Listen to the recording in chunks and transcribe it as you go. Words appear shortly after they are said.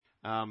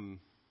Um,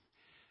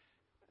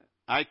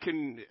 I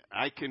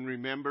can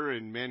remember,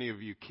 and many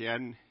of you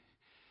can,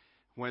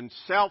 when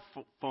cell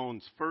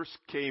phones first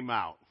came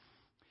out,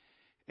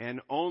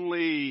 and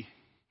only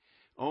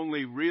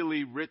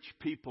really rich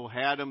people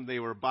had them. They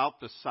were about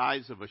the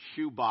size of a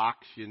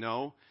shoebox,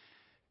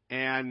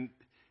 and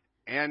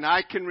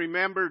I can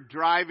remember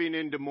driving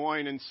in Des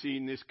Moines and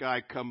seeing this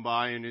guy come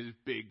by in his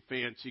big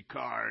fancy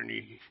car, and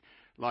he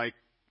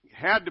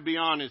had to be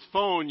on his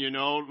phone,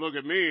 Look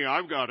at me,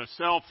 I've got a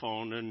cell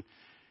phone,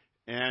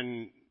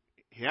 and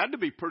he had to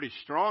be pretty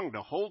strong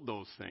to hold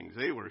those things.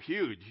 They were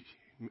huge.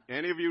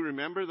 Any of you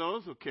remember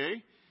those?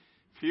 Okay.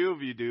 Few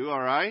of you do,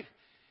 all right.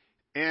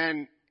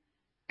 And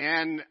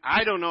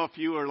I don't know if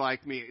you were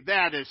like me.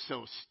 That is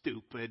so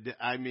stupid.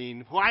 I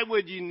mean, why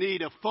would you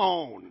need a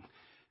phone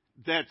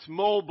that's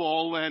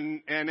mobile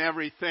and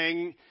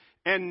everything?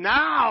 And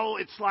now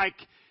it's like,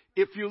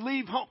 if you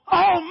leave home,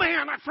 oh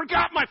man, I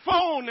forgot my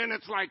phone, and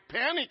it's like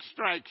panic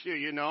strikes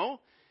you,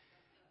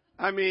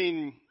 I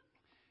mean,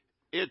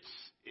 it's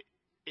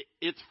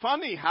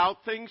funny how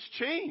things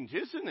change,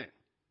 isn't it?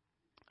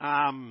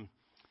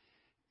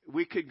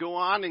 We could go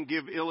on and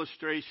give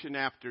illustration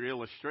after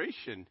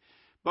illustration,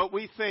 but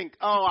we think,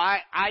 oh,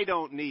 I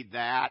don't need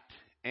that.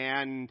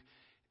 And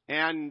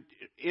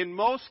in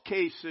most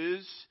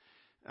cases,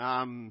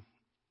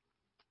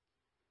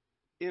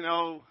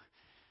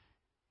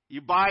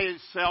 you buy a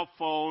cell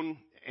phone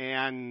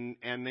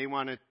and they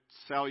want to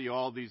sell you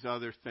all these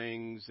other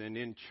things and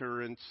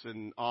insurance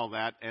and all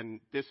that. And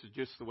this is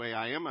just the way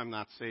I am. I'm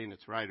not saying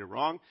it's right or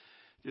wrong.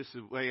 Just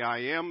the way I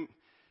am.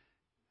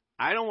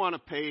 I don't want to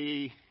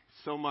pay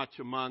so much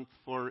a month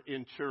for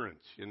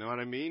insurance. You know what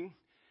I mean?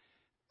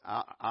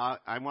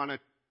 I want to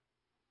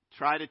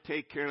try to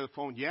take care of the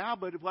phone. Yeah,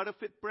 but what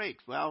if it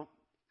breaks? Well,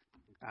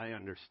 I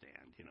understand.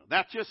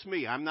 That's just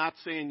me. I'm not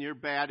saying you're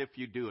bad if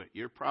you do it.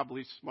 You're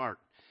probably smart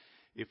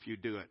if you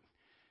do it.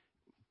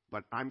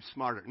 But I'm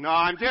smarter. No,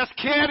 I'm just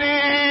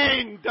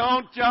kidding.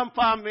 Don't jump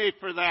on me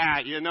for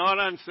that. You know what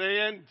I'm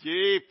saying?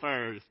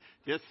 Jeepers.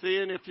 Just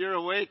seeing if you're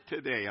awake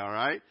today, all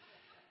right?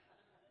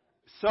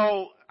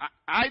 So,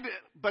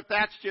 but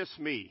that's just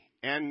me.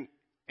 And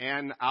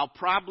I'll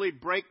probably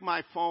break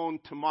my phone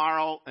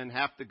tomorrow and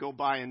have to go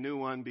buy a new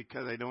one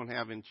because I don't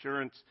have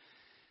insurance.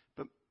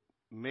 But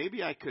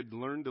maybe I could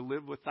learn to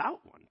live without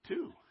one,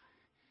 too.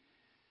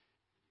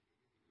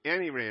 At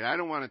any rate, I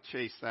don't want to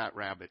chase that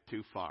rabbit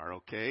too far,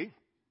 okay?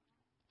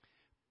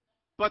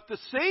 But the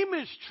same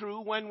is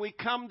true when we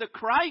come to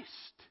Christ.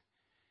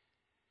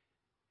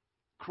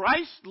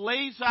 Christ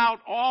lays out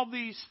all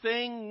these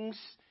things,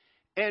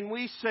 and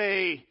we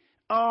say,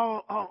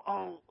 oh,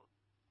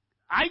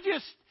 I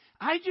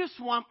just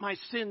want my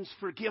sins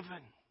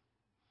forgiven.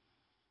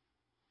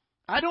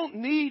 I don't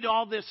need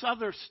all this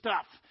other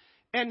stuff.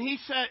 And he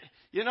said,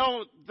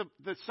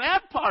 the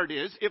sad part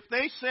is, if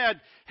they said,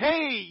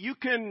 hey, you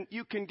can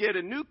get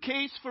a new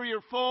case for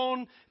your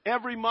phone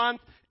every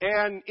month,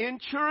 and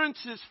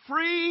insurance is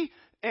free,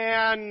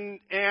 and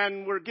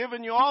we're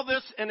giving you all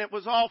this, and it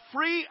was all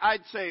free,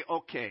 I'd say,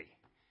 okay.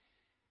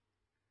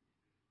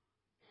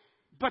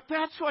 But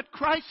that's what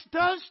Christ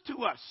does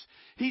to us.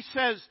 He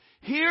says,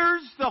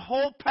 here's the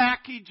whole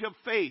package of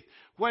faith.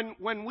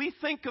 When we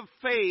think of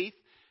faith,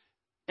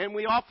 and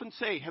we often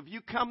say, have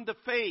you come to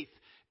faith?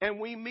 And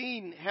we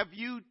mean, have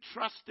you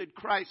trusted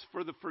Christ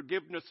for the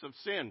forgiveness of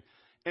sin?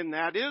 And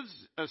that is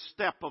a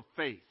step of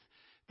faith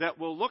that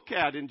we'll look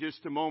at in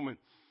just a moment.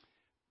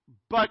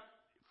 But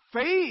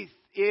faith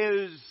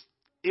is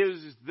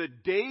the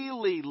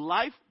daily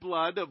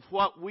lifeblood of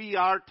what we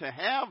are to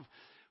have.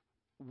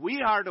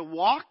 We are to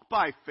walk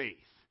by faith.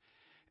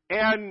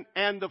 And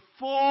the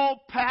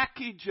full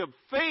package of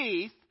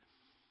faith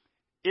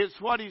is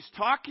what he's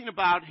talking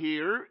about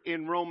here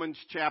in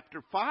Romans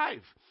chapter 5.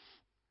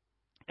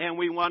 And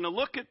we want to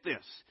look at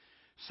this.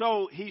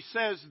 So he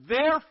says,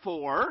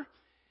 therefore,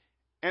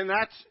 and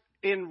that's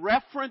in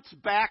reference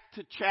back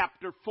to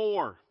chapter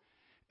 4.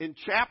 In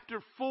chapter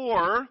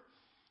 4,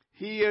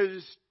 he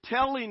is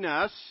telling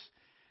us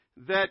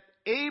that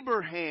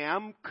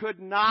Abraham could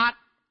not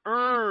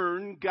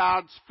earn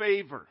God's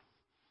favor.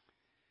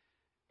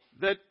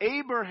 That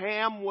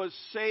Abraham was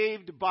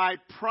saved by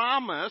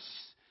promise,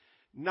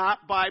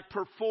 not by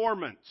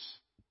performance.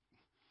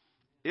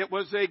 It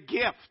was a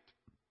gift.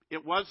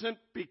 It wasn't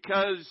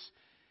because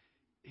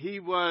he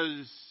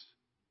was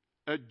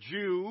a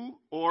Jew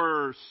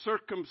or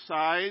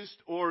circumcised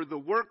or the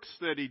works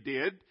that he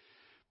did.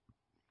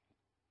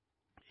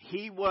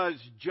 He was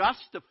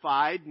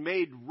justified,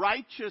 made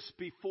righteous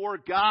before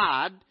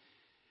God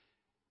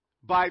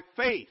by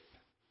faith.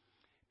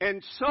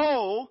 And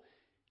so,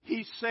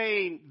 he's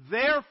saying,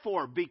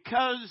 therefore,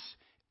 because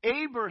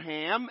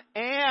Abraham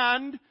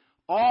and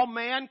all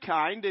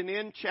mankind, and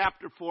in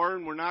chapter 4,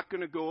 and we're not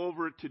going to go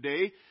over it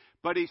today,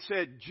 but he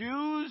said,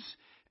 Jews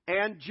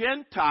and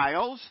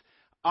Gentiles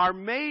are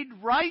made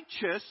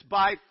righteous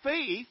by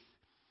faith.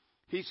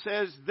 He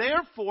says,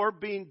 therefore,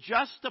 being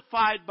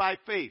justified by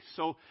faith.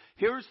 So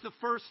here's the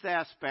first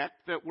aspect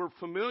that we're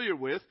familiar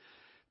with,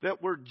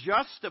 that we're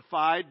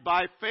justified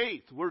by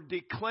faith. We're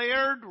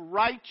declared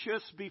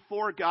righteous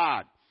before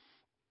God.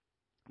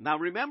 Now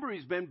remember,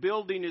 he's been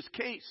building his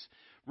case.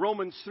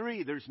 Romans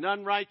 3, there's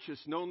none righteous,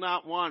 no,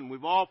 not one.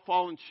 We've all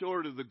fallen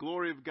short of the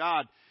glory of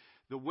God.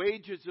 The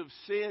wages of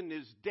sin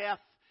is death.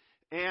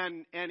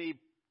 And he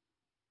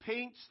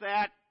paints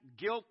that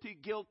guilty,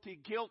 guilty,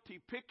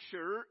 guilty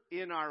picture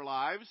in our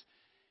lives.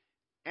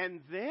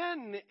 And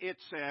then it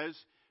says,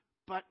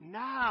 but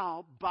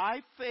now,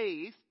 by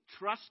faith,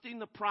 trusting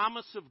the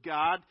promise of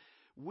God,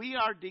 we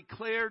are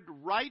declared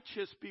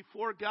righteous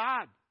before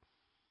God.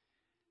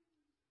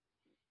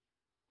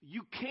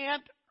 You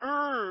can't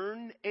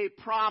earn a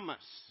promise.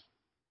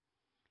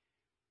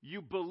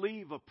 You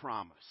believe a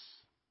promise.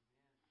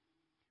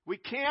 We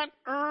can't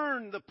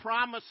earn the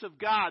promise of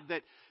God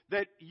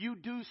that you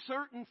do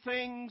certain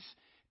things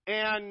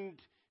and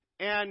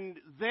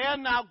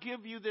then I'll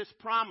give you this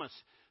promise.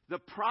 The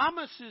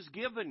promise is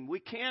given. We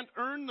can't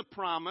earn the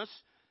promise,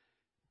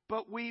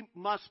 but we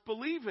must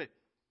believe it.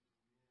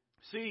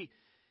 See,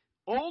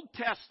 Old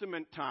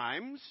Testament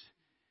times,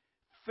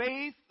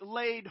 faith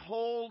laid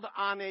hold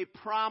on a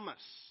promise.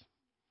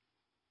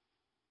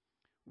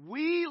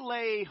 We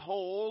lay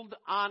hold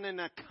on an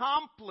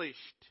accomplished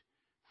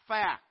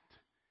fact,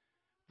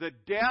 the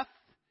death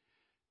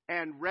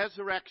and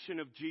resurrection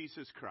of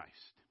Jesus Christ.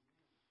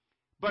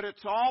 But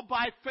it's all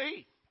by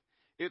faith.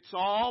 It's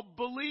all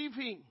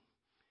believing.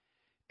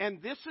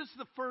 And this is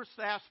the first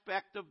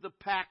aspect of the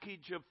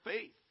package of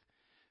faith.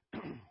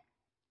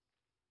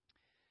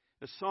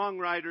 The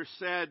songwriter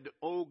said,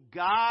 "O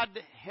God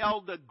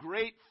held a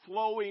great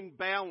flowing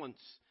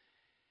balance,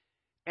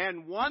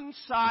 and one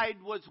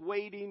side was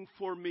waiting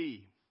for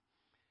me.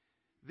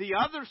 The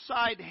other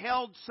side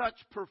held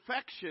such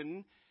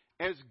perfection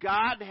as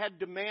God had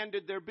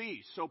demanded there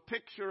be." So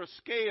picture a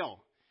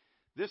scale.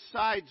 This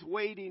side's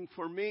waiting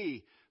for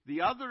me.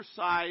 The other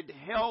side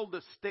held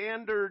a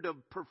standard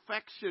of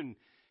perfection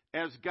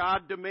as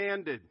God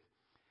demanded.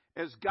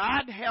 As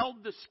God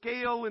held the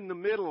scale in the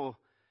middle,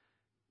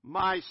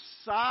 my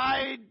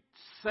side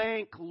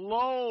sank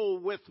low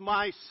with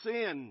my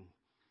sin.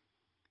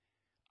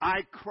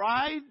 I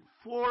cried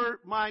for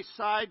my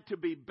side to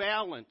be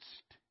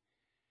balanced,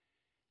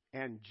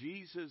 and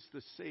Jesus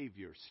the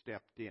Savior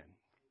stepped in.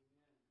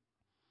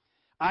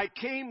 I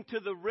came to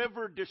the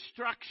river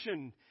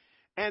destruction,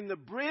 and the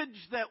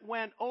bridge that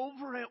went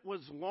over it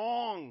was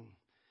long.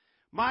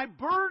 My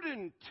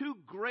burden too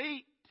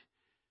great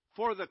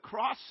for the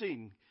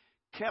crossing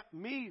kept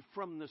me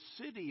from the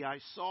city I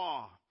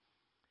saw.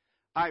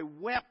 I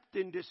wept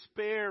in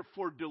despair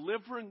for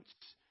deliverance.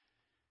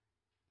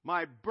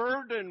 My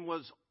burden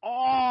was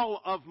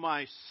all of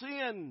my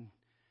sin.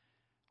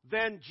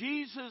 Then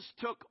Jesus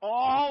took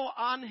all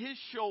on his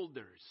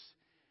shoulders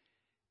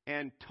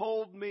and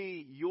told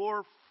me,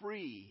 "You're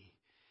free.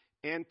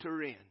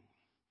 Enter in."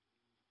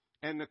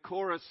 And the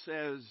chorus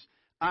says,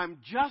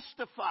 I'm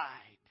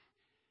justified.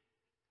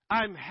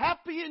 I'm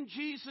happy in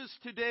Jesus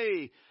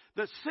today.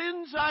 The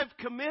sins I've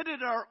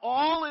committed are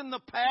all in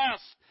the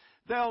past.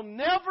 They'll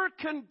never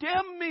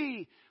condemn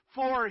me,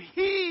 for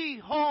he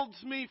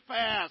holds me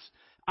fast.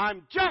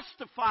 I'm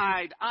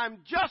justified.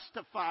 I'm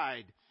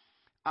justified.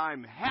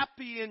 I'm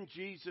happy in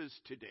Jesus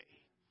today.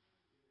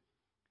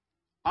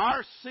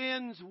 Our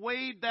sins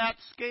weighed that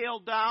scale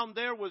down.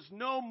 There was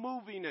no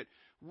moving it.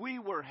 We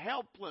were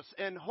helpless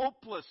and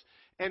hopeless.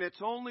 And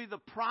it's only the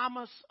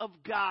promise of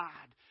God.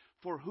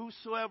 For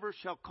whosoever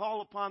shall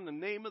call upon the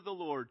name of the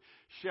Lord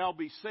shall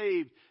be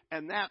saved.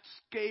 And that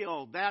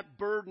scale, that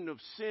burden of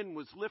sin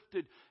was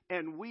lifted.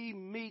 And we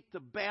meet the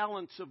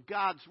balance of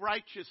God's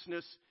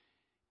righteousness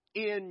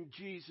in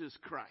Jesus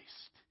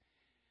Christ.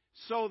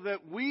 So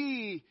that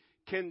we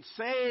can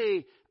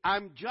say,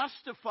 I'm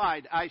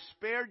justified. I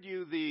spared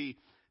you the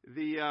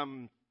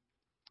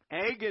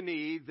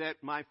agony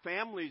that my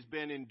family's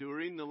been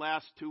enduring the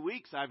last 2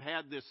 weeks. I've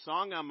had this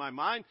song on my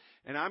mind,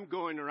 and I'm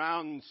going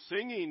around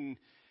singing,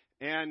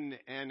 and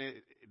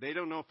they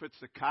don't know if it's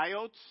the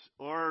Coyotes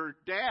or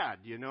Dad,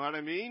 you know what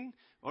I mean,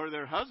 or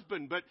their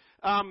husband. But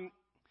I'm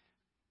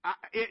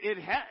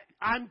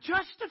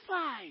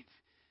justified.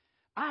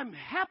 I'm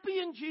happy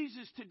in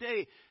Jesus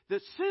today. The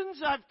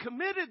sins I've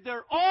committed,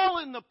 they're all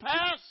in the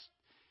past.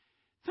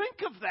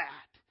 Think of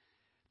that.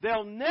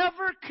 They'll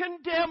never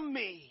condemn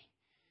me,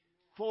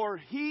 for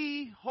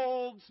he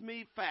holds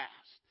me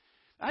fast.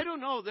 I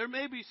don't know, there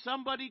may be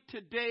somebody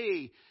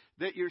today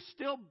that you're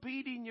still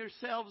beating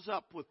yourselves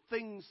up with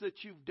things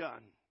that you've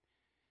done.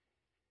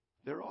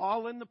 They're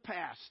all in the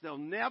past. They'll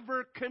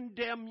never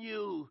condemn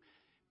you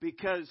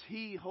because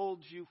he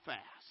holds you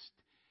fast.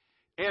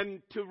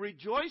 And to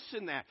rejoice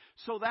in that.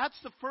 So that's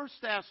the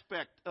first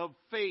aspect of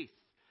faith.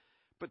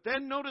 But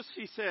then notice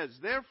he says,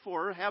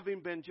 therefore,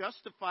 having been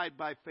justified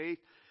by faith,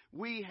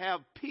 we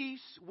have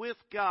peace with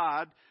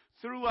God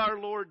through our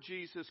Lord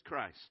Jesus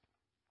Christ.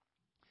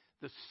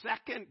 The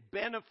second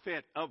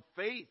benefit of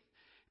faith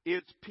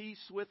is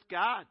peace with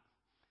God.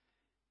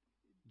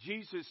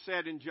 Jesus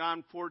said in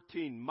John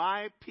 14,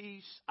 my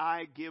peace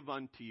I give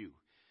unto you.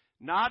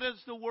 Not as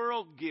the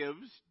world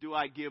gives, do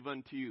I give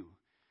unto you.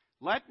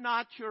 Let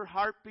not your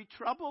heart be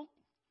troubled.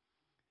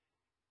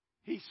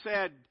 He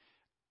said,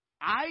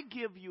 I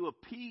give you a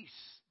peace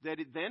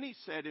then he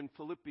said in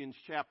Philippians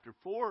chapter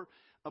 4,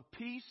 a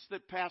peace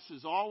that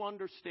passes all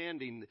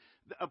understanding,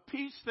 a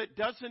peace that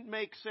doesn't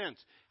make sense.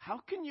 How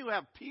can you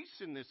have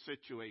peace in this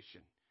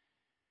situation?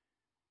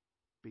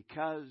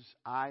 Because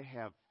I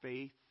have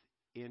faith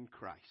in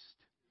Christ.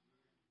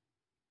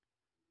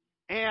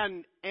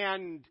 And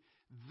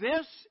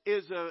this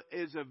is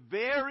a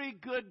very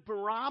good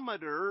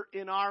barometer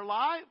in our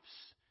lives.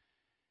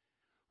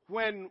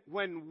 When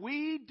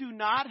we do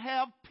not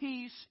have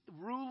peace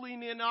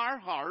ruling in our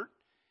heart,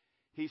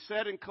 he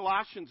said in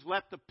Colossians,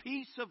 let the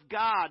peace of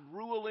God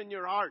rule in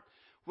your heart.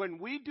 When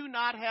we do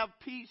not have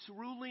peace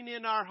ruling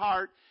in our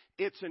heart,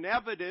 it's an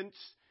evidence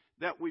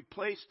that we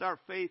placed our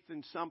faith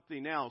in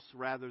something else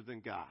rather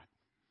than God.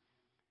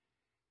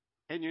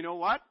 And you know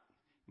what?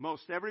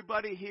 Most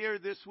everybody here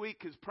this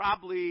week has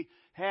probably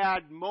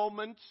had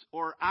moments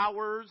or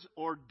hours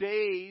or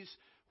days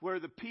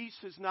where the peace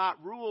is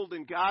not ruled,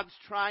 and God's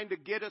trying to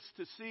get us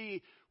to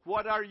see,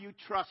 what are you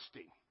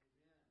trusting?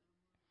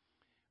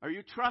 Are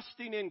you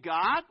trusting in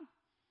God?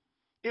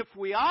 If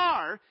we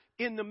are,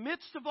 in the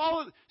midst of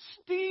all of it,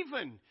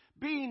 Stephen,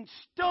 being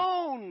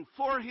stoned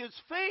for his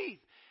faith,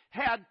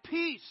 had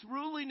peace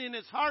ruling in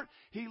his heart.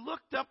 He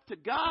looked up to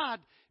God,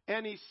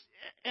 and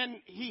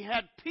he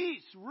had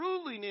peace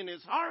ruling in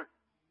his heart.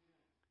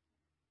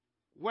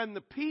 When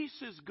the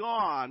peace is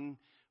gone,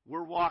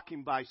 we're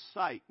walking by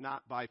sight,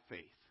 not by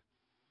faith.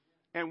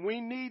 And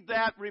we need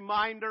that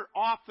reminder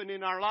often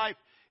in our life.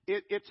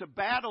 It's a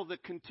battle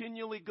that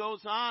continually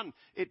goes on.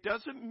 It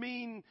doesn't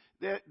mean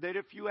that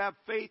if you have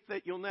faith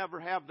that you'll never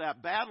have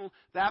that battle.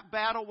 That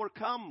battle will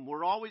come.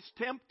 We're always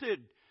tempted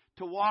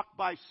to walk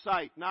by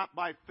sight, not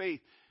by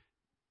faith.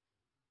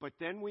 But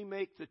then we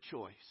make the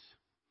choice.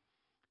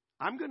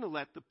 I'm going to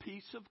let the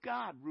peace of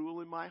God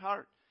rule in my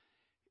heart.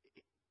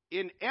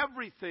 In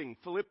everything,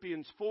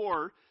 Philippians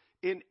 4,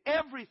 in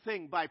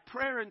everything by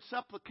prayer and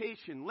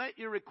supplication, let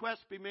your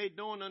requests be made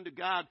known unto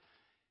God.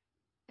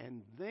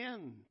 And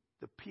then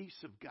the peace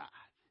of God,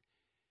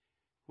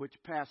 which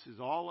passes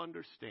all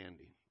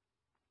understanding,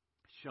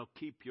 shall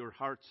keep your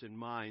hearts and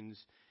minds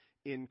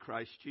in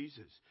Christ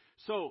Jesus.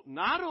 So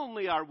not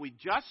only are we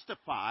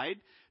justified,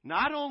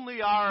 not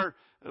only are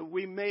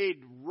we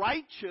made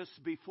righteous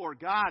before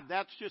God,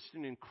 that's just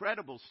an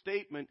incredible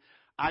statement.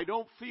 I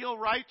don't feel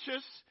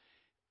righteous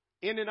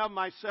in and of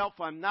myself.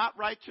 I'm not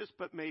righteous,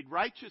 but made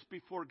righteous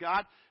before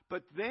God.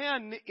 But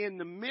then in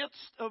the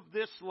midst of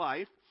this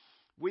life,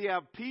 we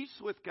have peace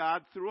with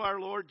God through our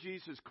Lord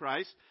Jesus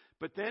Christ.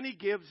 But then he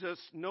gives us,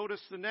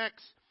 notice the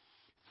next,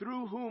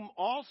 through whom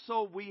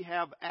also we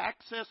have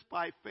access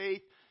by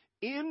faith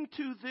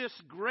into this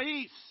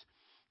grace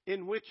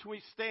in which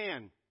we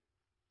stand.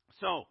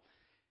 So,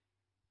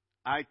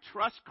 I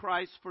trust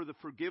Christ for the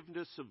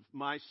forgiveness of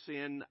my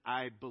sin.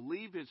 I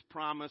believe his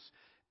promise,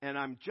 and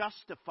I'm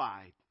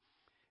justified.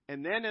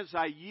 And then as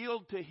I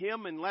yield to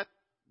him and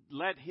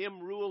let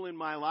him rule in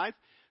my life,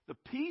 the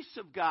peace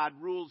of God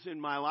rules in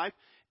my life.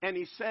 And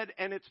he said,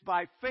 and it's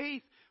by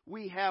faith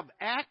we have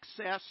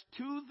access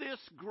to this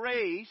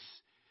grace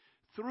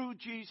through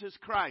Jesus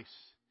Christ.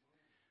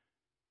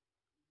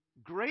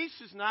 Grace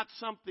is not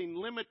something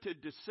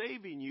limited to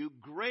saving you.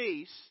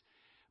 Grace,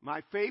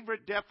 my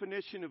favorite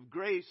definition of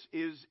grace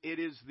is it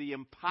is the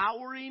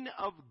empowering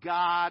of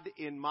God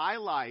in my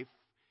life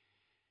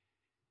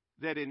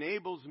that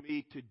enables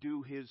me to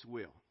do his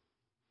will.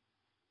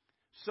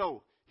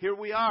 So, here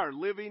we are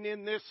living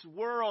in this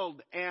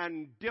world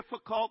and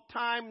difficult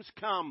times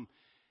come.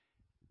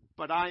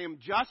 But I am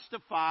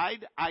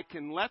justified. I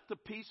can let the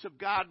peace of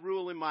God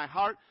rule in my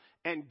heart.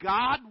 And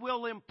God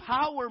will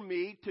empower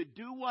me to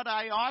do what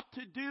I ought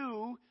to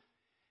do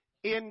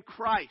in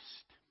Christ.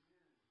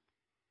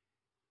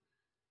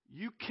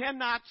 You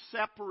cannot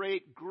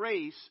separate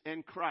grace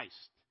and Christ.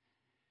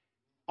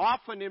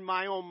 Often in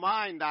my own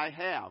mind I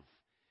have.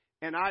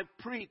 And I've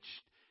preached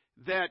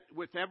that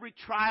with every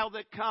trial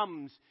that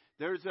comes,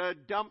 there's a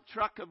dump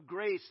truck of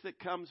grace that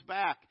comes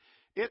back.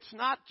 It's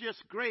not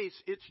just grace,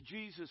 it's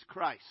Jesus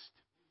Christ.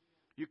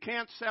 You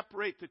can't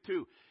separate the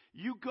two.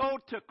 You go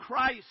to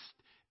Christ,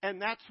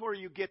 and that's where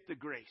you get the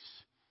grace.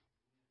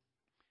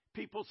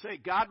 People say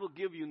God will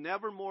give you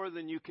never more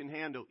than you can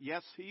handle.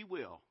 Yes, he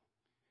will.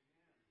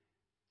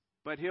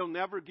 But he'll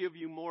never give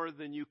you more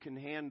than you can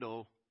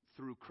handle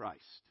through Christ.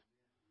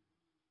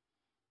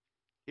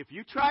 If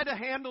you try to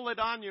handle it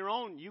on your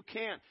own, you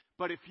can't.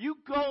 But if you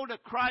go to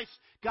Christ,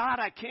 God,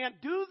 I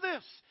can't do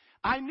this.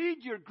 I need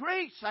your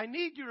grace. I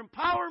need your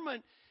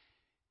empowerment.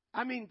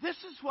 I mean, this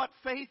is what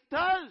faith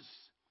does.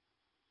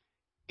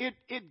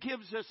 It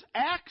gives us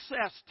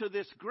access to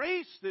this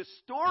grace, this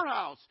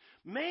storehouse.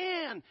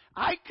 Man,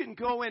 I can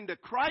go into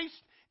Christ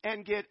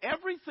and get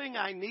everything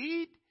I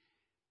need.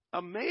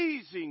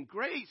 Amazing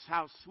grace.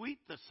 How sweet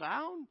the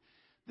sound.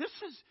 This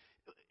is...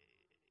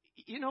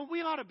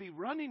 we ought to be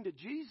running to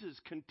Jesus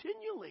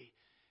continually.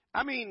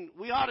 I mean,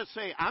 we ought to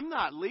say, I'm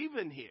not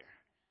leaving here.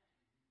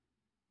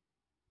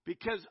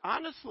 Because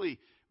honestly,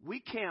 we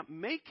can't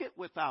make it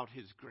without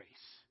his grace.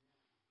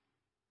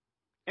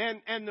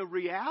 And the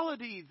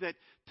reality that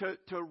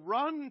to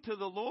run to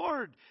the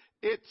Lord,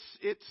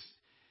 it's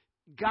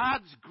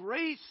God's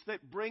grace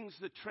that brings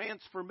the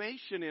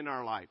transformation in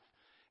our life.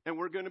 And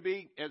we're going to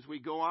be, as we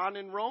go on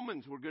in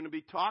Romans, we're going to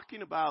be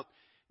talking about,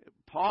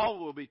 Paul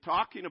will be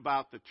talking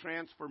about the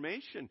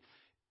transformation.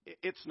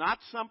 It's not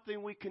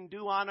something we can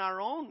do on our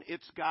own.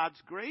 It's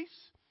God's grace.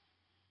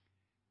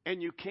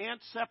 And you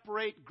can't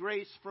separate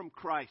grace from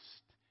Christ.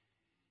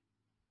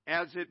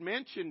 As it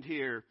mentioned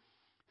here,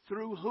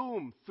 through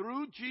whom?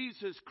 Through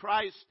Jesus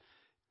Christ,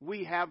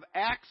 we have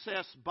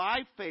access by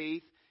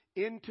faith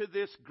into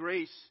this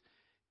grace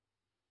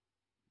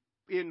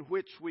in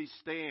which we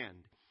stand.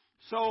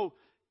 So,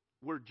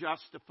 we're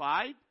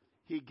justified.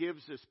 He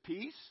gives us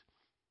peace.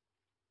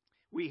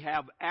 We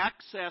have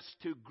access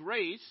to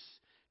grace,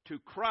 to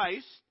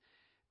Christ,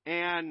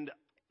 and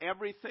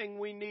everything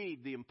we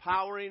need, the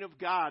empowering of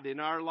God in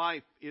our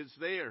life is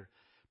there.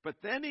 But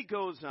then he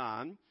goes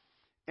on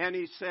and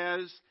he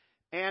says,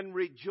 and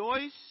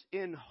rejoice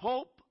in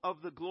hope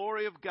of the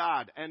glory of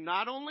God. And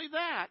not only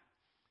that,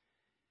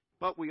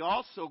 but we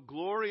also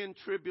glory in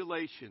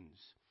tribulations,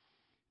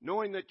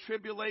 knowing that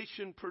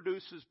tribulation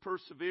produces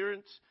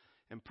perseverance,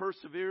 and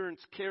perseverance,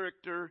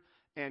 character,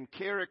 and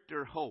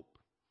character, hope.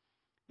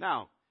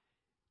 Now,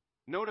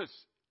 notice,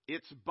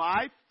 it's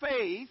by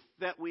faith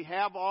that we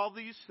have all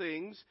these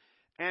things,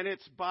 and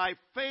it's by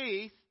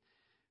faith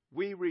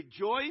we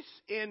rejoice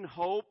in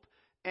hope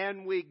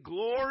and we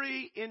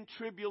glory in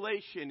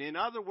tribulation. In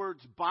other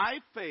words, by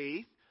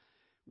faith,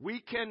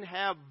 we can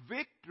have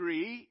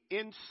victory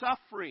in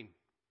suffering.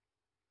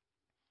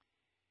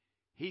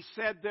 He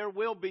said there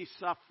will be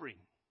suffering.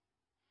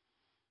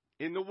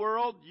 In the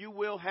world, you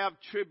will have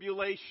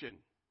tribulation.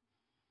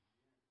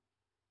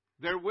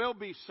 There will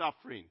be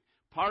suffering.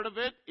 Part of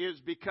it is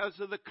because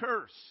of the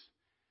curse.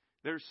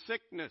 There's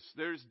sickness.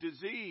 There's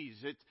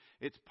disease.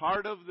 It's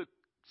part of the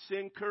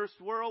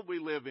sin-cursed world we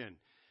live in.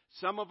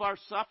 Some of our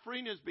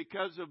suffering is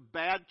because of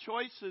bad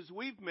choices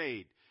we've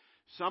made.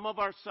 Some of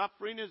our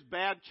suffering is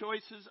bad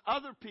choices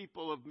other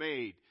people have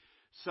made.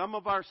 Some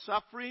of our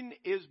suffering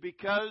is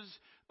because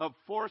of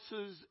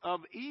forces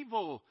of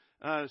evil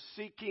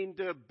seeking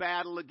to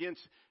battle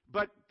against.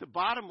 But the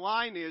bottom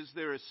line is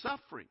there is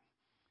suffering.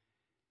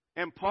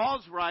 And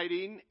Paul's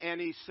writing,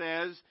 and he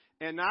says,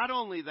 and not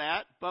only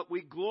that, but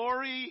we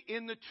glory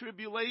in the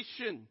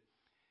tribulation.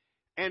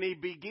 And he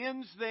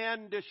begins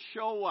then to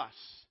show us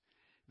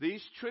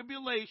these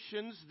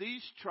tribulations,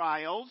 these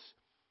trials,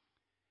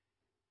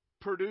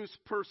 produce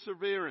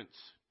perseverance.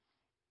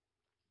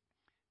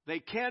 They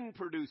can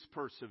produce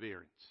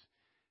perseverance.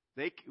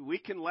 We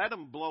can let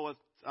them blow us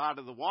out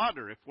of the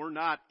water if we're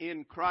not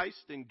in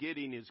Christ and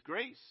getting His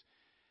grace.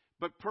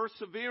 But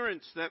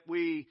perseverance, that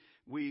we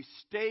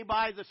stay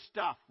by the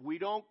stuff. We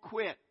don't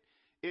quit.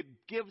 It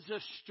gives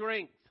us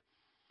strength.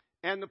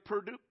 And the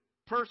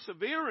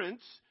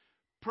perseverance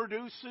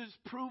produces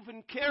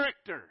proven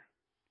character.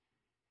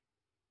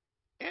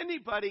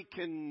 Anybody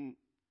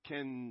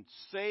can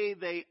say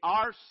they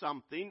are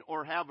something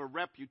or have a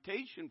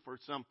reputation for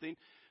something,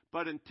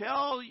 but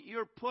until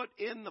you're put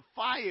in the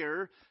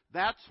fire,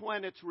 that's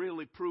when it's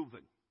really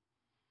proven.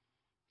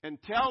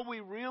 Until we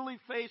really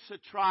face a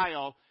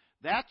trial,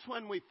 that's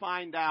when we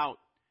find out,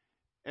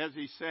 as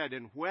he said,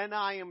 and when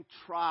I am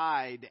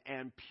tried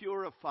and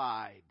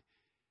purified,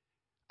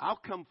 I'll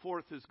come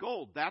forth as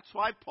gold. That's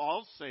why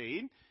Paul's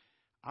saying,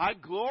 I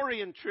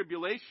glory in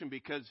tribulation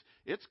because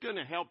it's going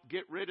to help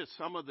get rid of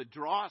some of the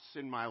dross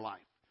in my life.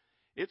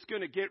 It's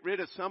going to get rid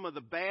of some of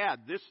the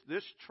bad.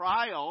 This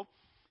trial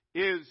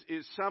is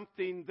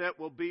something that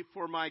will be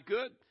for my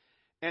good.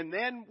 And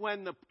then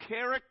when the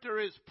character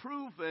is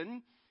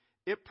proven,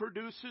 it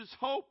produces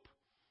hope.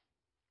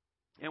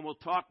 And we'll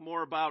talk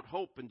more about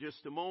hope in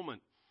just a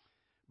moment.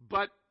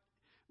 But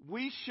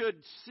we should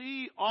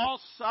see all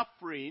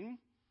suffering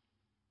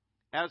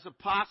as a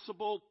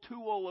possible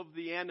tool of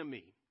the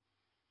enemy.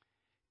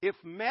 If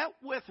met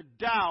with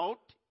doubt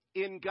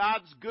in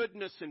God's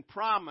goodness and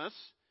promise,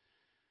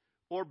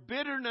 or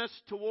bitterness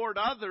toward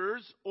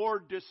others, or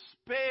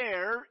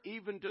despair,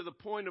 even to the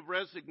point of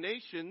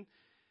resignation,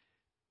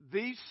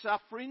 these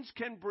sufferings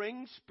can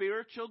bring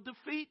spiritual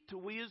defeat to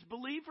we as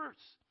believers.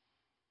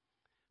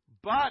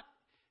 But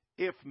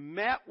if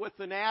met with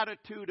an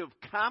attitude of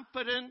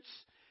confidence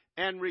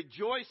and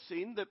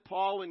rejoicing that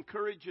Paul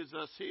encourages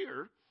us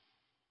here,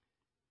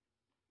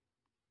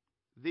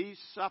 these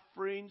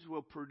sufferings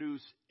will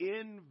produce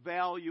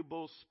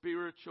invaluable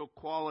spiritual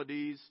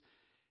qualities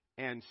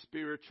and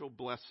spiritual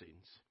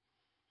blessings.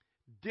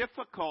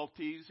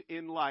 Difficulties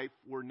in life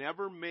were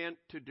never meant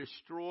to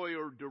destroy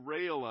or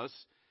derail us,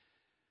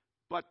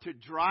 but to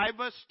drive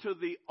us to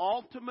the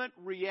ultimate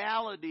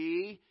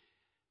reality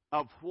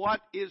of what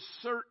is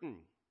certain.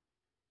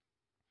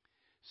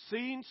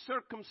 Seeing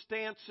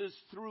circumstances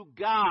through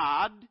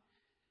God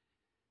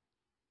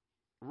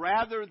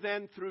rather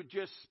than through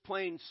just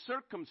plain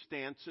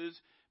circumstances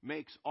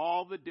makes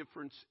all the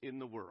difference in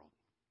the world.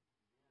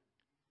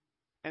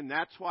 And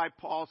that's why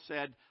Paul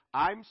said,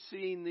 I'm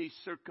seeing these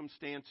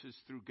circumstances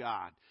through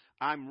God.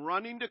 I'm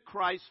running to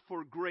Christ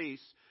for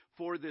grace,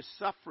 for this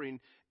suffering,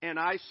 and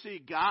I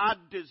see God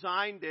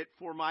designed it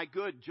for my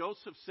good.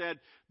 Joseph said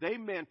they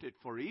meant it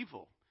for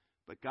evil,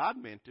 but God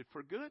meant it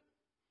for good.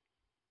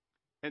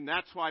 And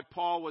that's why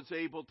Paul was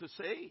able to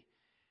say,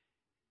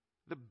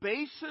 the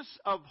basis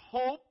of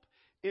hope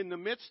in the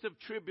midst of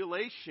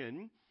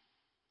tribulation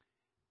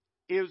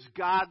is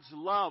God's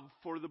love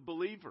for the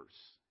believers.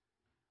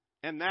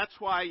 And that's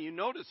why you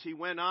notice he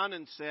went on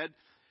and said,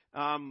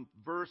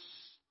 verse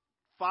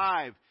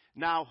 5,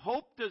 now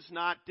hope does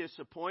not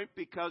disappoint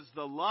because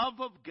the love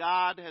of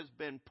God has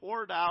been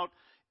poured out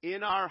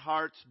in our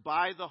hearts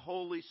by the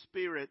Holy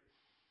Spirit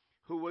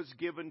who was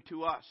given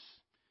to us.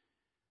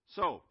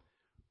 So,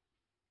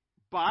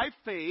 by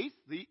faith,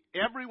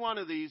 every one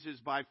of these is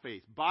by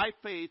faith. By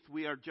faith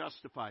we are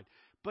justified.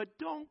 But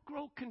don't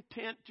grow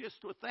content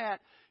just with that.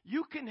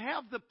 You can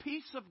have the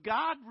peace of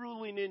God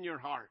ruling in your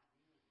heart.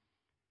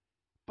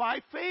 By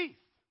faith.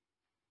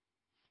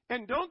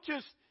 And don't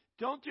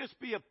just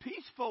be a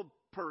peaceful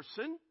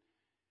person.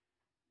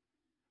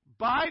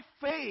 By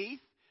faith,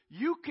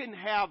 you can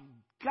have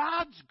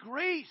God's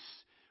grace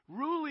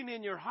ruling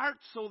in your heart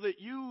so that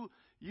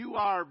you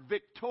are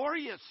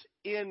victorious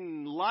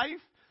in life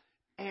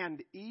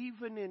and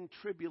even in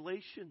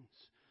tribulations,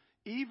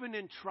 even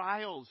in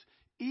trials,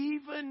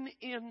 even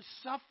in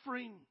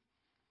suffering.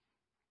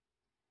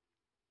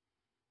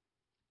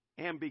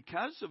 And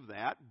because of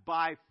that,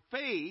 by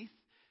faith,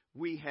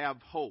 we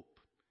have hope.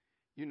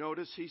 You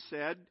notice he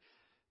said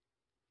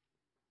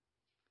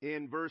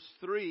in verse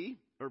 3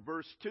 or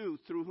verse 2,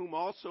 through whom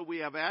also we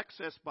have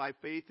access by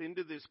faith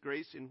into this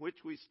grace in which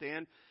we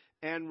stand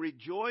and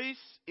rejoice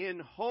in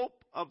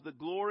hope of the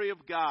glory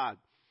of God.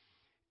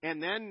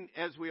 And then,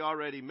 as we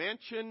already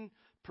mentioned,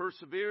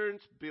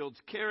 perseverance builds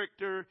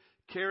character.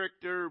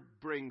 Character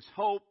brings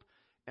hope.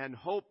 And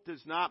hope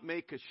does not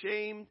make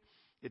ashamed.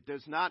 It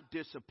does not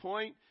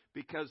disappoint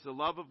because the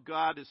love of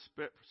God is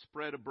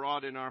spread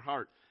abroad in our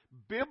heart.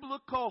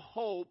 Biblical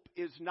hope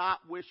is not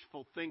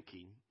wishful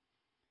thinking.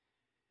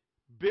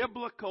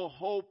 Biblical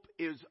hope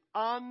is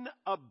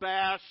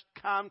unabashed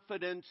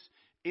confidence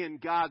in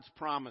God's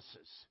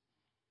promises.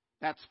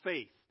 That's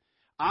faith.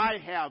 I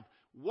have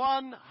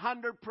 100%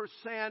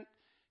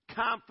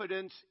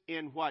 confidence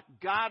in what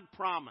God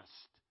promised.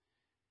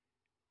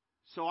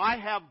 So I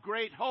have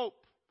great hope.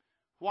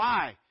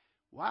 Why?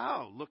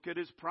 Wow, look at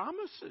his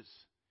promises.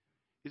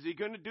 Is he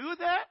going to do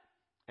that?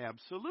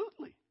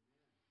 Absolutely.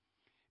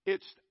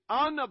 It's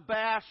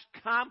unabashed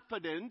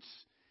confidence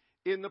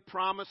in the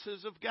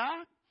promises of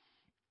God.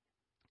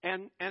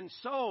 And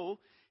so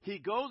he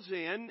goes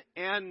in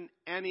and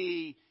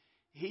he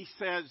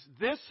says,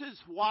 this is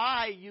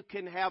why you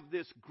can have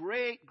this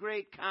great,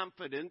 great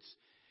confidence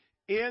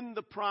in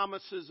the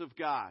promises of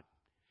God.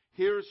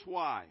 Here's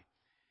why.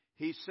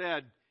 He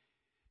said,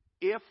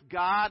 if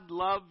God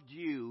loved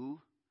you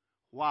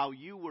while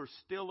you were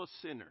still a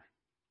sinner,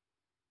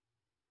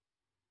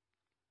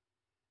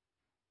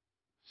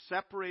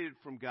 separated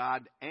from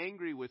God,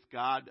 angry with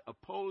God,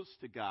 opposed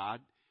to God,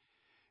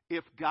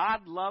 if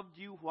God loved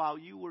you while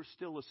you were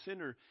still a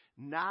sinner,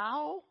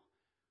 now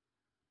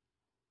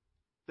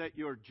that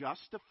you're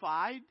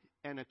justified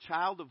and a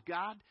child of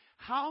God,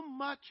 how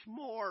much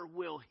more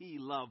will he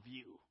love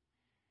you?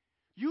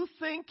 You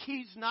think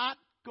he's not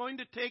going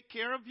to take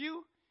care of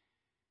you?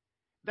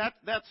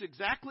 That's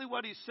exactly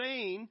what he's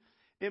saying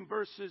in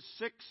verses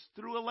 6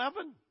 through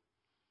 11.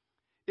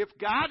 If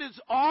God has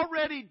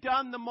already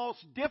done the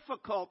most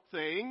difficult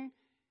thing,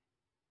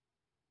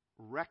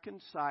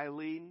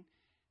 reconciling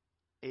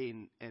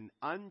an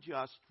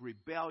unjust,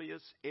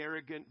 rebellious,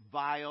 arrogant,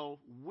 vile,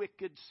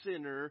 wicked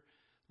sinner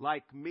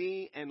like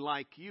me and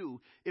like you,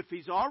 if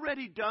he's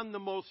already done the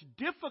most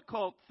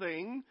difficult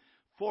thing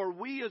for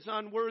we as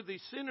unworthy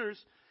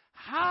sinners,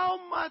 how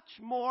much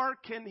more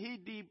can he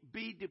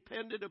be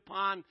depended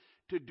upon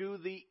to do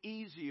the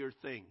easier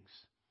things?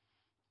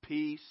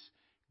 Peace,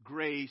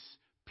 grace,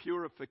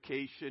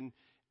 purification,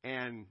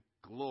 and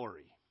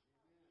glory.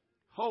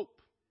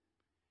 Hope.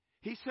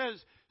 He says,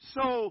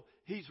 so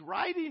he's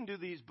writing to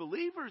these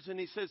believers and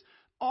he says,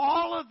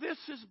 all of this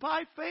is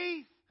by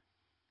faith.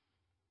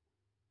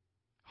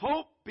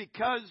 Hope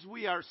because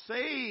we are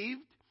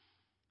saved.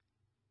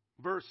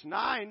 Verse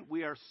 9,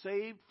 we are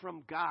saved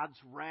from God's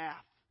wrath.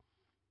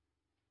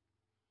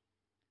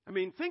 I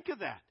mean, think of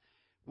that.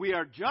 We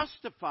are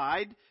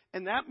justified,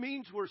 and that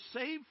means we're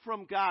saved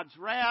from God's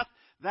wrath.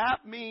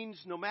 That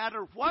means no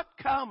matter what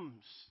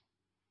comes,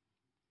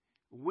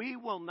 we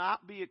will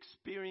not be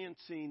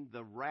experiencing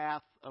the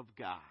wrath of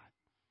God.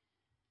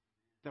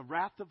 The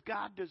wrath of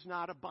God does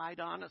not abide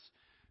on us.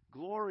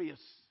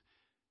 Glorious,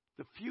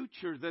 the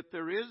future that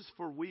there is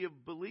for we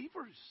of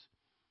believers.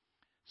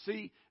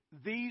 See,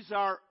 these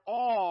are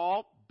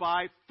all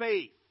by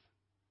faith.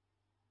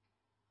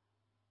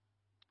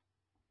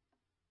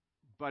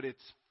 But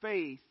it's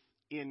faith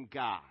in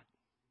God.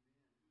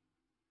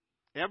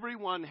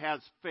 Everyone has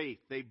faith.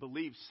 They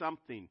believe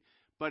something.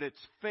 But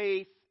it's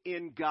faith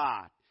in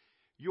God.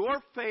 Your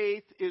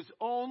faith is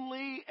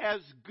only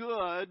as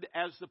good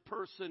as the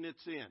person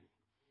it's in.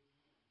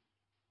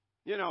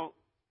 You know,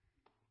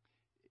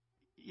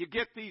 you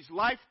get these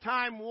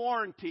lifetime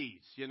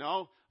warranties,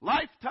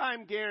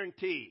 lifetime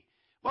guarantee.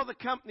 Well, the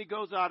company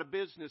goes out of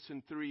business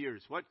in 3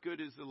 years. What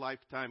good is the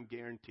lifetime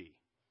guarantee?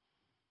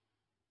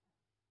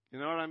 You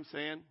know what I'm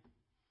saying?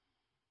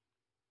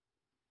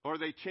 Or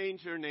they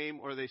change their name,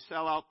 or they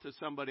sell out to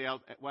somebody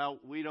else. Well,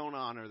 we don't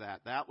honor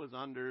that. That was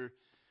under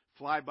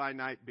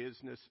fly-by-night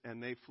business,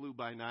 and they flew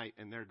by night,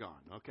 and they're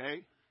gone,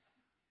 okay?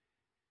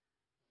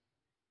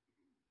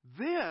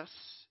 This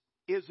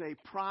is a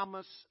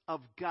promise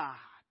of God.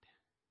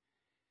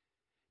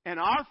 And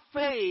our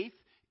faith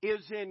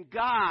is in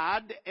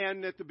God,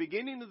 and at the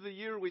beginning of the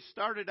year we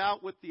started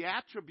out with the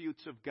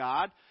attributes of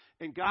God,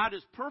 and God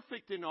is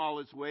perfect in all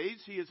His ways.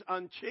 He is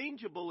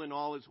unchangeable in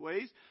all His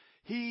ways.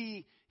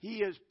 He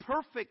is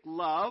perfect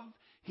love.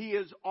 He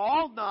is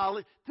all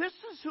knowledge. This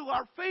is who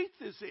our faith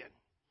is in.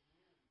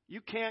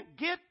 You can't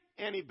get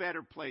any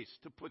better place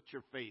to put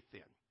your faith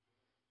in.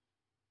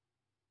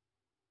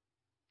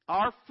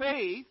 Our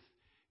faith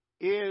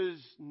is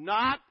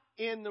not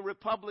in the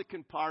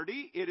Republican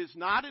Party. It is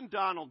not in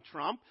Donald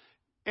Trump.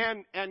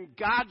 And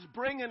God's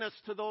bringing us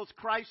to those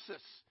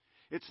crises.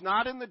 It's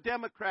not in the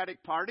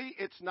Democratic Party.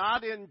 It's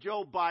not in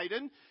Joe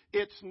Biden.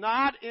 It's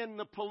not in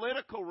the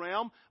political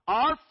realm.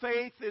 Our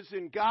faith is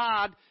in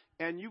God,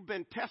 and you've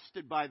been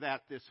tested by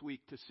that this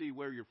week to see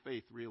where your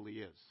faith really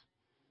is.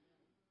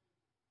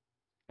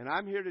 And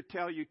I'm here to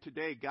tell you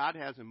today, God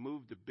hasn't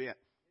moved a bit.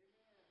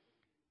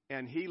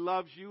 And He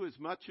loves you as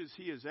much as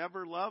He has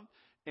ever loved,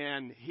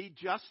 and He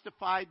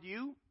justified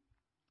you,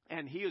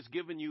 and He has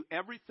given you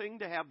everything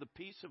to have the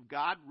peace of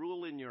God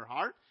rule in your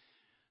heart,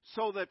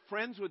 so that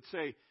friends would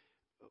say,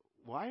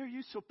 why are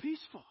you so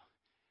peaceful?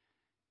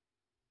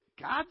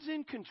 God's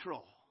in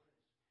control.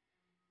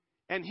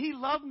 And He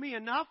loved me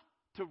enough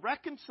to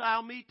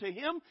reconcile me to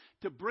Him,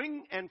 to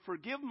bring and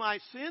forgive my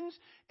sins.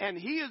 And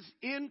He is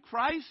in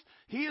Christ.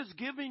 He is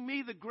giving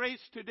me the grace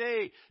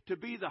today to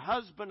be the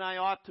husband I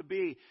ought to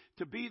be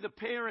the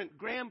parent,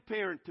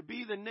 grandparent, to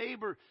be the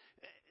neighbor.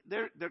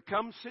 There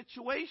come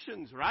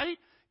situations, right,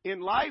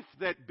 in life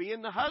that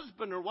being the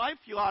husband or wife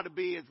you ought to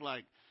be is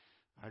like,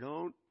 I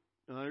don't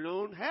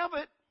have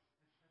it.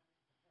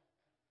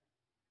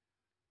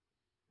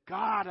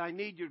 God, I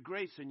need your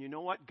grace. And you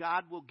know what?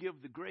 God will give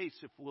the grace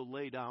if we'll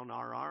lay down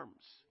our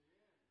arms.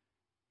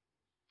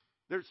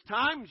 There's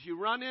times you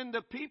run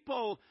into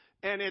people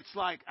and it's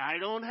like, I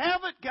don't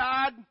have it,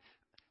 God.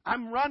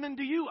 I'm running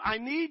to you. I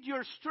need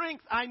your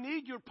strength. I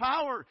need your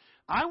power.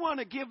 I want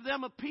to give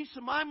them a piece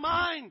of my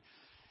mind.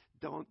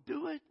 Don't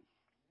do it.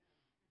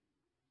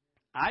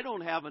 I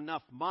don't have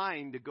enough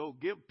mind to go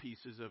give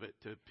pieces of it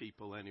to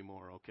people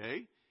anymore,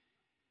 okay?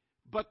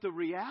 But the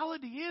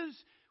reality is,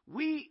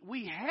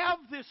 we have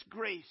this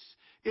grace.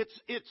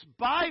 It's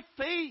by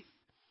faith.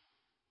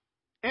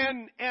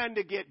 And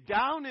to get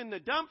down in the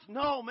dumps,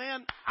 no,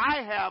 man,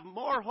 I have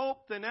more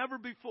hope than ever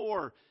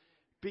before.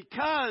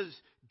 Because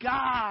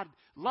God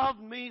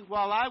loved me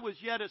while I was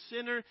yet a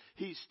sinner.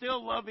 He's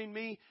still loving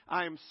me.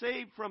 I am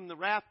saved from the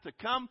wrath to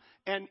come.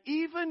 And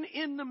even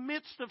in the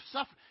midst of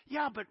suffering,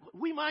 yeah, but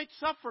we might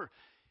suffer.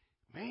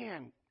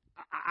 Man,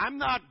 I'm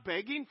not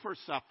begging for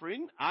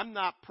suffering. I'm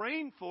not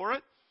praying for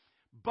it.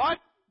 But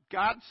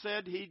God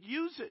said He'd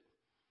use it.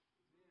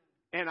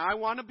 And I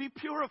want to be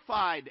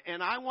purified.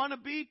 And I want to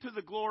be to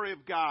the glory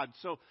of God.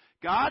 So,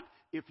 God,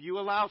 if you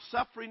allow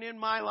suffering in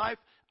my life,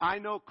 I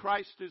know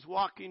Christ is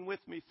walking with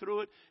me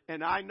through it.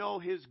 And I know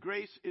His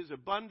grace is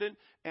abundant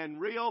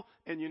and real.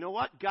 And you know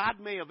what? God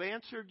may have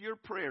answered your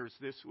prayers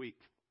this week.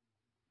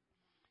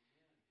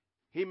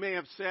 He may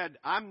have said,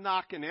 I'm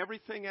knocking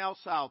everything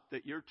else out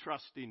that you're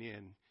trusting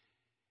in.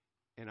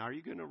 And are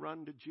you going to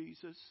run to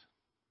Jesus?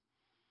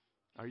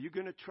 Are you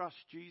going to trust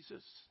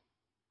Jesus?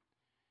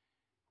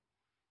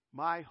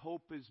 My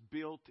hope is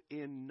built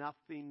in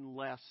nothing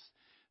less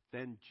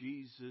than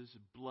Jesus'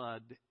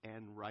 blood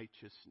and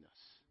righteousness.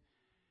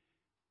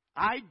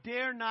 I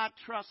dare not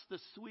trust the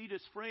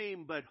sweetest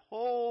frame, but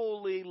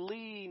wholly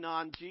lean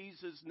on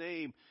Jesus'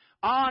 name.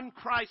 On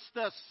Christ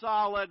the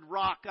solid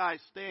rock I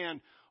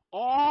stand.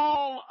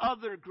 All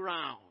other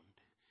ground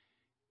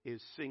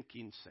is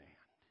sinking sand.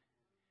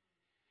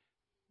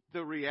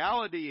 The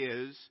reality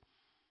is,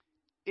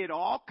 it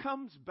all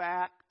comes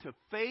back to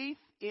faith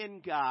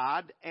in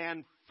God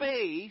and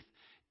faith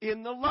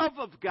in the love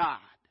of God.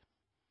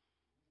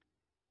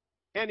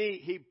 And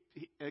he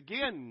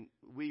again,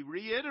 we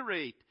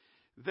reiterate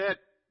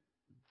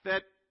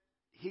that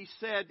He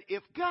said,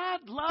 if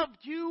God loved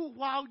you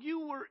while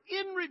you were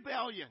in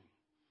rebellion,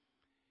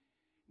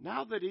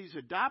 now that He's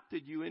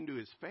adopted you into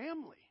His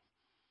family,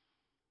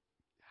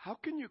 how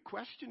can you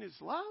question His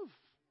love?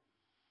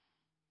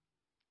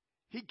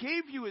 He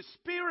gave you His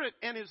Spirit,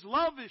 and His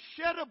love is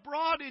shed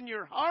abroad in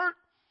your heart.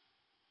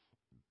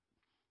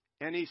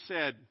 And He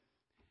said,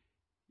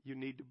 you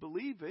need to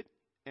believe it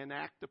and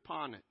act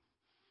upon it.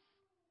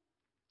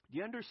 Do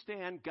you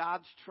understand?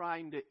 God's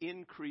trying to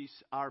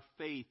increase our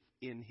faith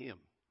in Him.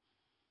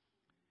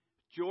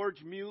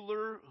 George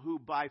Mueller, who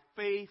by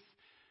faith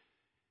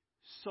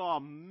saw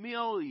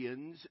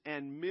millions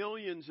and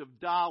millions of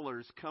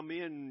dollars come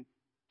in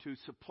to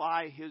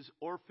supply his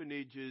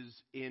orphanages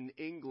in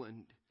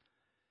England.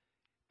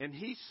 And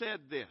he said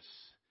this: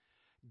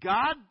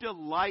 God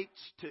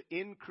delights to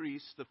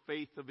increase the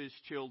faith of his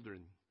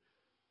children.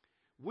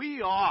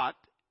 We ought,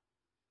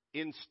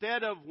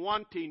 instead of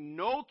wanting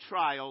no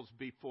trials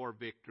before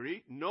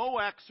victory, no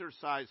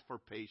exercise for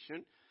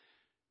patience,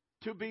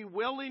 to be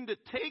willing to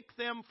take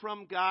them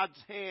from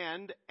God's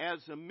hand as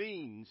a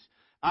means.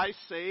 I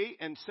say,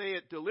 and say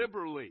it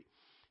deliberately,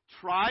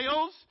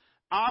 trials,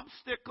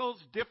 obstacles,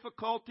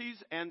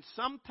 difficulties, and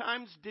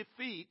sometimes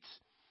defeats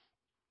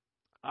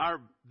are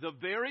the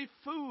very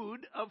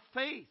food of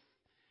faith.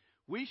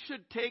 We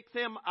should take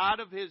them out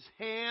of his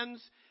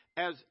hands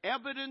as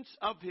evidence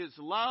of his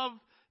love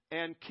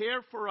and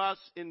care for us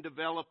in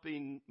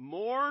developing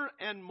more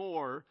and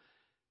more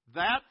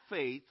that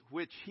faith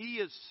which he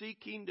is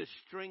seeking to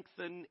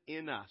strengthen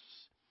in us.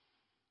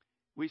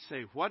 We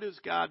say, what is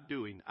God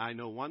doing? I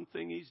know one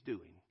thing he's doing.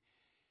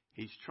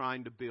 He's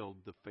trying to build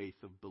the faith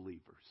of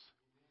believers.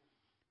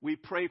 We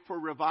pray for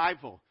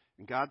revival,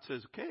 and God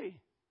says, okay,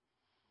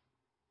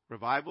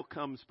 revival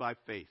comes by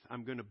faith.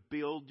 I'm going to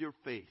build your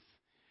faith.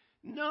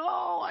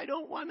 No, I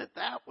don't want it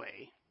that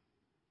way.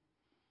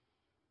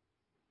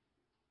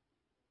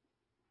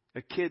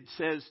 A kid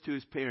says to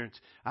his parents,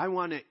 I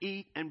want to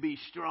eat and be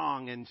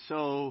strong. And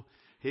so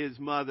his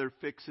mother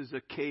fixes a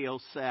kale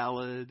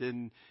salad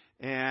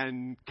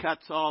and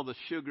cuts all the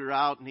sugar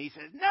out. And he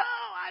says, no,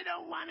 I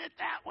don't want it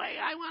that way.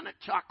 I want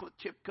a chocolate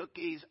chip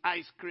cookies,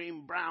 ice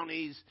cream,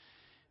 brownies,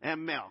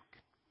 and milk.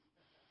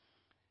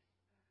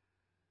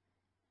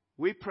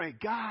 We pray,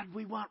 God,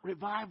 we want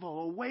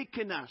revival.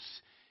 Awaken us.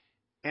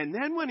 And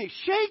then when he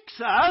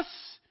shakes us,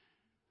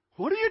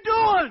 what are you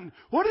doing?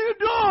 What are you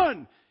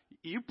doing?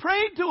 You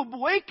prayed to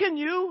awaken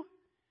you.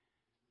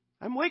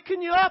 I'm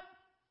waking you up.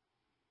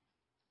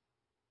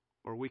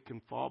 Or we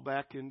can fall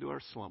back into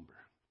our slumber.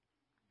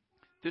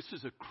 This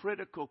is a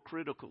critical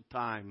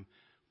time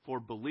for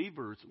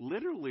believers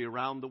literally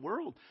around the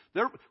world.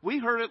 We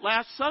heard it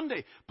last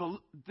Sunday. But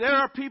there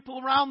are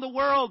people around the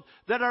world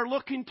that are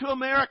looking to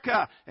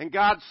America. And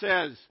God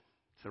says,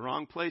 it's the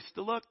wrong place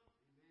to look.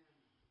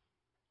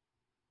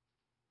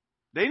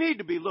 They need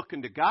to be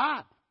looking to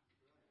God.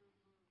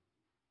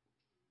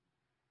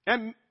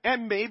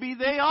 And maybe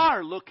they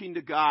are looking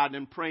to God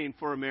and praying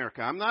for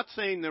America. I'm not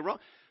saying they're wrong.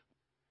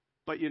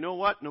 But you know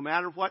what? No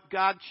matter what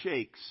God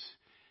shakes,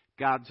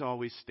 God's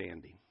always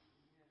standing.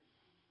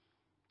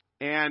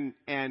 And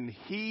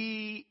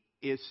he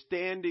is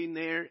standing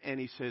there and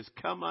he says,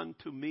 come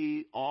unto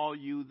me, all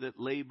you that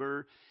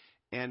labor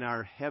and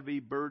are heavy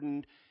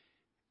burdened.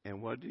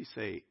 And what did he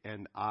say?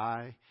 And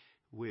I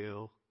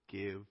will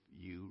give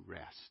you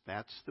rest.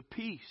 That's the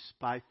peace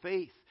by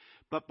faith.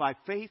 But by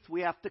faith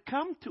we have to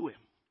come to him.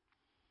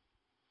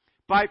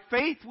 By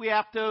faith we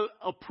have to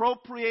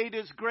appropriate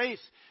his grace.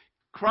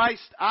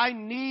 Christ, I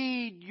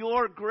need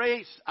your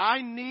grace.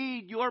 I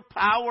need your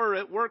power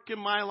at work in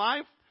my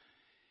life.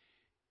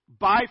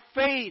 By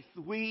faith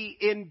we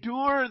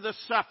endure the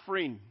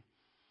suffering.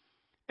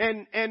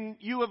 And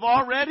you have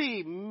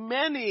already,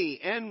 many,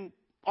 and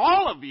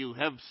all of you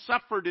have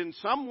suffered in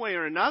some way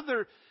or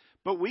another.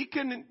 But we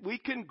can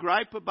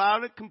gripe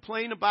about it,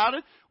 complain about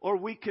it, or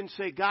we can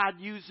say, God,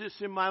 use this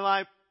in my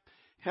life.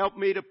 Help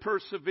me to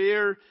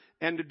persevere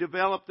and to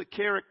develop the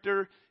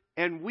character.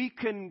 And we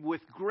can,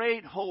 with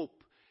great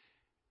hope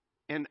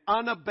and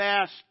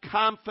unabashed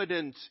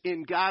confidence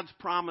in God's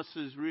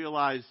promises,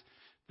 realize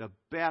the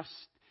best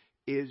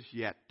is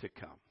yet to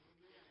come.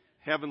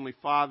 Heavenly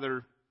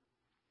Father,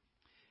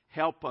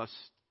 help us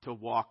to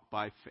walk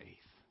by faith.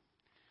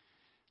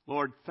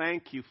 Lord,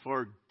 thank you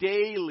for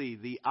daily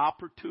the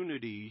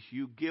opportunities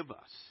you give us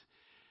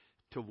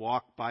to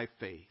walk by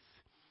faith.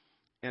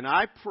 And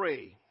I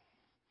pray,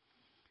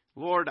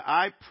 Lord,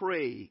 I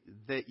pray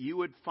that you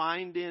would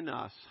find in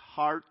us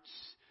hearts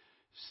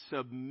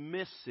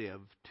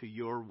submissive to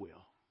your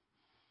will.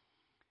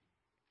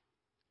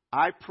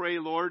 I pray,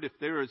 Lord, if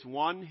there is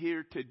one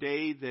here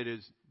today that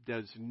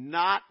does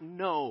not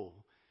know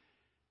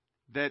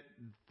that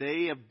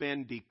they have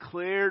been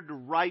declared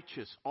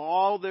righteous,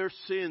 all their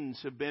sins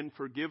have been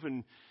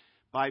forgiven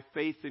by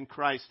faith in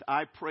Christ,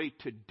 I pray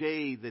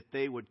today that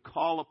they would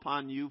call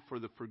upon you for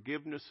the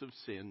forgiveness of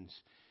sins,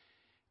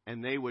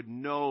 and they would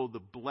know the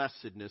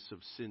blessedness of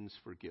sins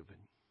forgiven.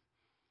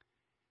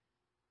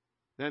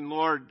 Then,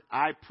 Lord,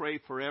 I pray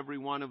for every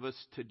one of us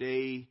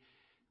today,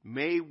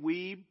 may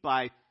we,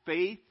 by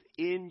faith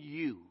in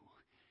you,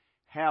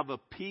 have a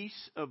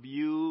peace of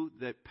you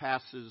that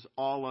passes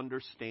all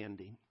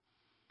understanding.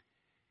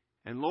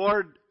 And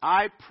Lord,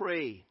 I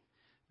pray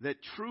that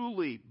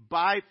truly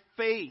by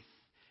faith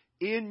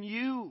in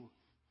you,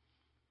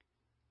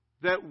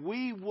 that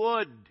we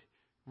would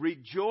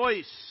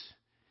rejoice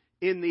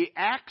in the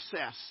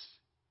access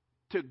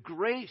to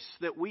grace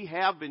that we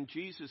have in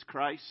Jesus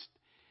Christ.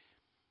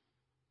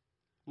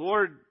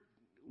 Lord,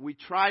 we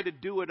try to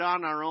do it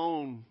on our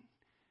own,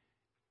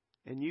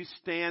 and you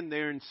stand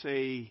there and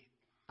say,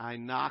 I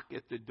knock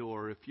at the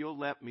door. If you'll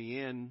let me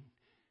in,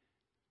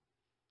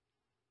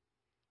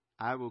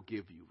 I will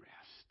give you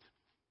rest.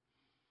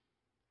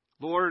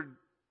 Lord,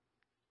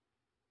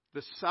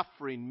 the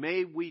suffering,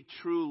 may we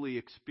truly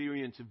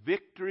experience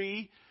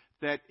victory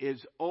that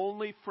is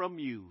only from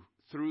you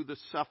through the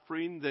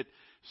suffering that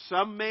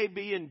some may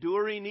be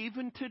enduring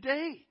even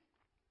today.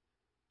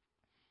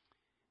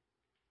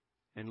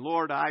 And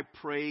Lord, I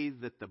pray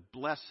that the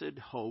blessed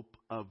hope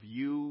of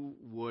you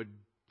would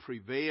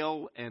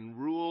prevail and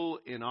rule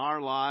in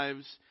our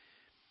lives,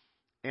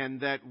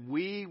 and that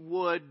we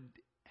would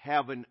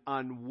have an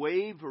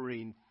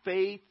unwavering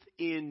faith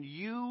in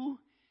you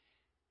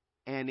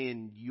and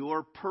in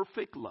your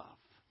perfect love.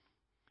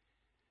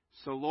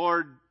 So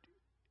Lord,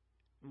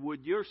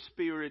 would your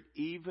Spirit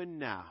even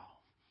now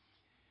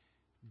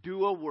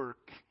do a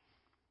work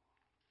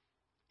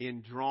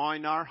in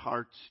drawing our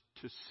hearts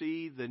to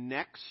see the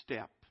next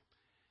step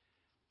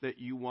that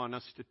you want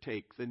us to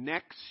take, the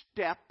next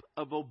step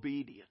of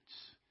obedience.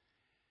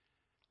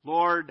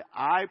 Lord,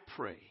 I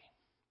pray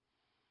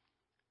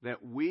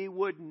that we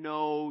would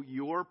know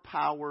your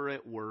power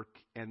at work,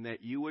 and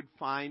that you would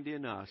find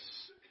in us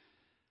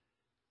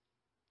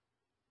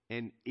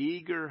an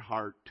eager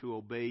heart to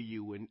obey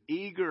you, an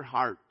eager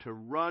heart to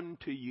run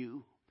to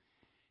you,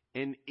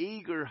 an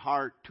eager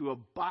heart to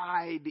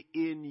abide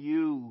in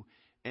you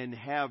and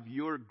have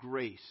your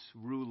grace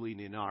ruling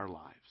in our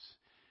lives.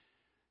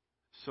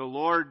 So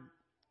Lord,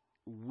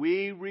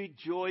 we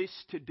rejoice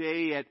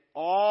today at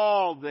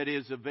all that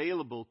is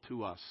available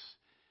to us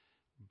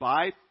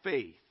by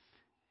faith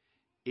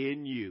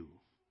in you.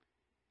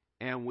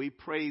 And we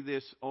pray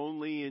this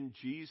only in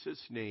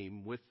Jesus'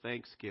 name with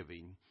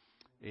thanksgiving.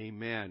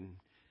 Amen.